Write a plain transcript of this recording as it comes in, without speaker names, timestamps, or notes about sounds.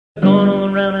Gone all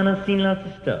around and I've seen lots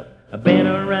of stuff. I've been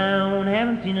around,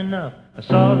 haven't seen enough. I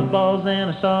saw the balls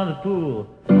and I saw the pool.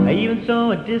 I even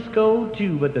saw a disco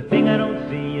too. But the thing I don't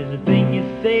see is the thing you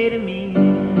say to me.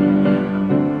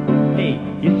 Hey,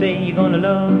 you say you're gonna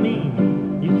love me.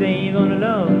 You say you're gonna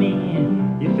love me.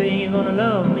 You say you're gonna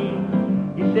love me.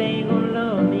 You say you're gonna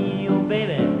love me, oh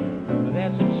baby. Well,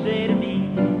 that's what you say to me.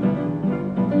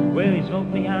 Well, you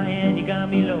smoked me high and you got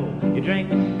me low. You drank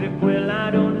me sick, well,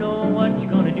 I don't know what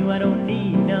you're gonna do. I don't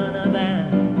need none of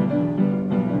that.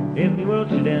 If the world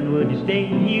should end, would you stay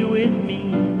here with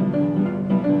me?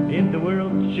 If the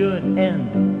world should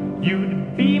end,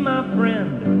 you'd be my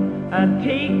friend. I'd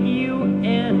take you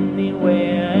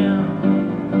anywhere.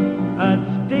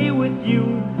 I'd stay with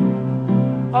you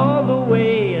all the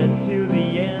way to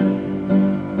the end.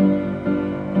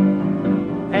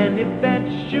 And if that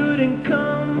shouldn't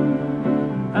come,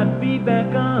 I'd be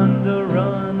back on the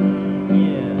run,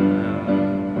 yeah.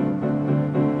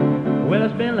 Well, I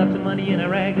spent lots of money and I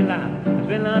ragged a lot. I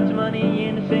spent lots of money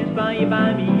in the sense by you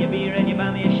buy me a beer and you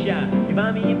buy me a shot. You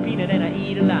buy me a peanut and I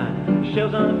eat a lot.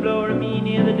 Shells on the floor and me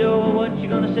near the door. What you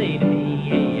gonna say to me?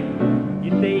 Hey,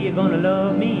 you say you're gonna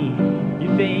love me.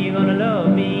 You say you're gonna love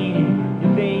me.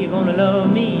 You say you're gonna love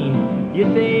me. You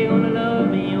say you're gonna love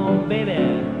me, oh baby.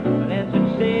 Well, that's what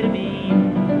you say to me.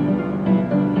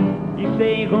 You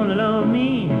say you're gonna love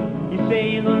me. You say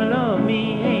you're gonna love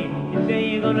me. Hey, you say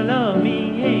you're gonna love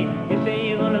me. Hey, you say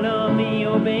you're gonna love me,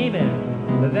 oh baby.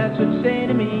 Well, that's what you say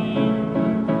to me.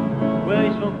 Well,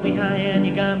 you smoked me high and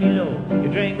you got me low. You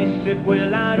drank me sick,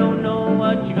 well, I don't know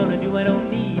what you're gonna do. I don't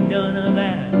need none of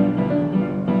that.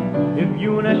 If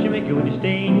you and I should make it, would you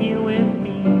stay here with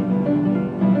me?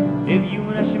 If you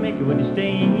and I should make it, would you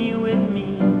stay here with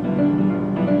me?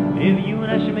 If you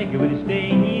and I should make it, would you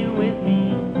stay